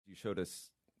You showed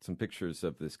us some pictures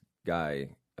of this guy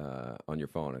on your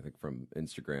phone, I think from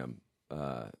Instagram.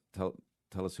 Tell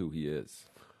us who he is.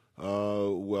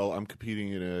 Well, I'm competing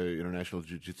in an international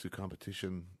jiu-jitsu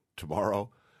competition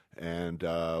tomorrow, and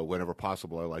whenever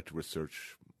possible, I like to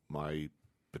research my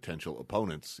potential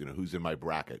opponents. You know, who's in my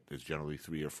bracket. There's generally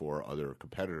 3 or 4 other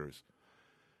competitors,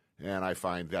 and I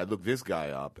find that I look this guy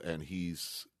up, and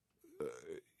he's,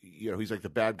 he's like the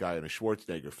bad guy in a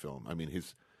Schwarzenegger film. I mean,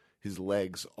 his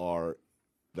legs are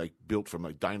like built from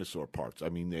like dinosaur parts. I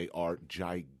mean, they are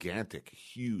gigantic,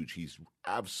 huge. He's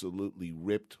absolutely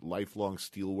ripped, lifelong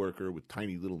steel worker with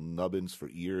tiny little nubbins for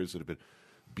ears that have been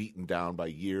beaten down by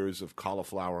years of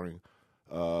cauliflowering.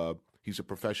 He's a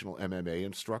professional MMA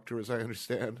instructor, as I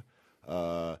understand.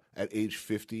 At age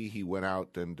 50, he went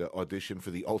out and auditioned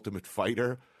for The Ultimate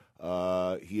Fighter.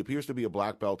 He appears to be a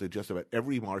black belt in just about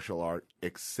every martial art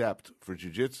except for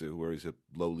jiu-jitsu, where he's a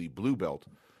lowly blue belt.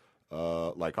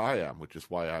 Like I am, which is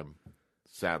why I'm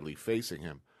sadly facing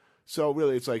him. So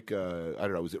really, it's like, I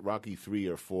don't know, was it Rocky 3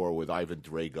 or 4 with Ivan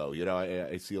Drago? You know,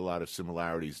 I see a lot of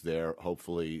similarities there,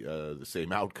 hopefully the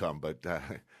same outcome, but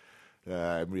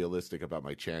I'm realistic about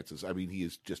my chances. I mean, he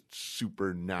is just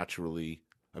supernaturally,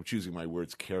 I'm choosing my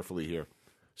words carefully here,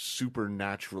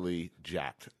 supernaturally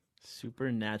jacked.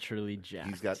 Supernaturally jacked.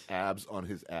 He's got abs on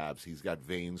his abs. He's got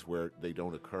veins where they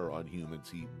don't occur on humans.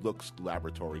 He looks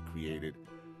laboratory created.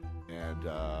 And,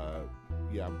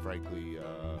 I'm frankly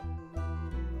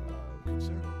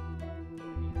concerned.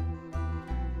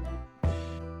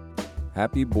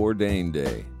 Happy Bourdain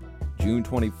Day. June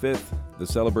 25th, the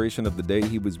celebration of the day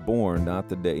he was born, not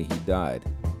the day he died.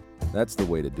 That's the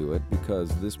way to do it, because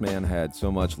this man had so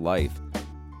much life,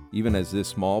 even as this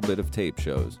small bit of tape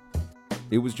shows.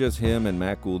 It was just him and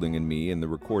Matt Goulding and me in the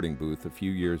recording booth a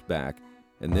few years back,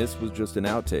 and this was just an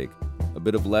outtake, a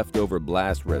bit of leftover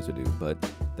blast residue, but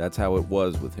that's how it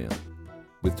was with him.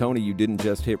 With Tony, you didn't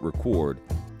just hit record,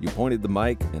 you pointed the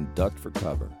mic and ducked for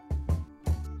cover.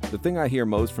 The thing I hear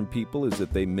most from people is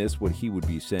that they miss what he would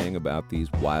be saying about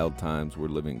these wild times we're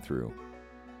living through.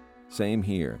 Same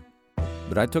here.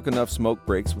 But I took enough smoke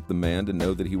breaks with the man to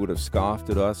know that he would have scoffed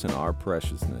at us and our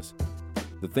preciousness.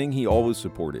 The thing he always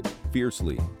supported,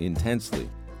 fiercely, intensely,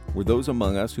 were those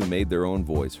among us who made their own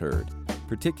voice heard,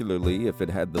 particularly if it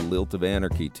had the lilt of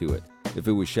anarchy to it, if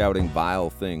it was shouting vile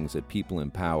things at people in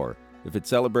power, if it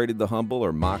celebrated the humble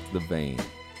or mocked the vain.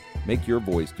 Make your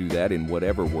voice do that in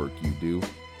whatever work you do.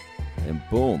 And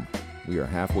boom, we are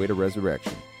halfway to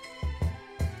resurrection.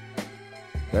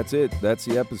 That's it. That's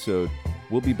the episode.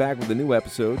 We'll be back with a new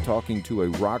episode talking to a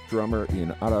rock drummer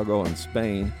in Aragon,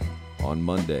 Spain on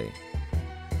Monday.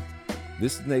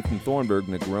 This is Nathan Thornburg,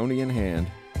 Negroni in hand,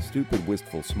 stupid,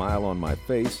 wistful smile on my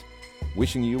face,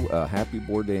 wishing you a happy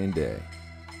Bourdain Day.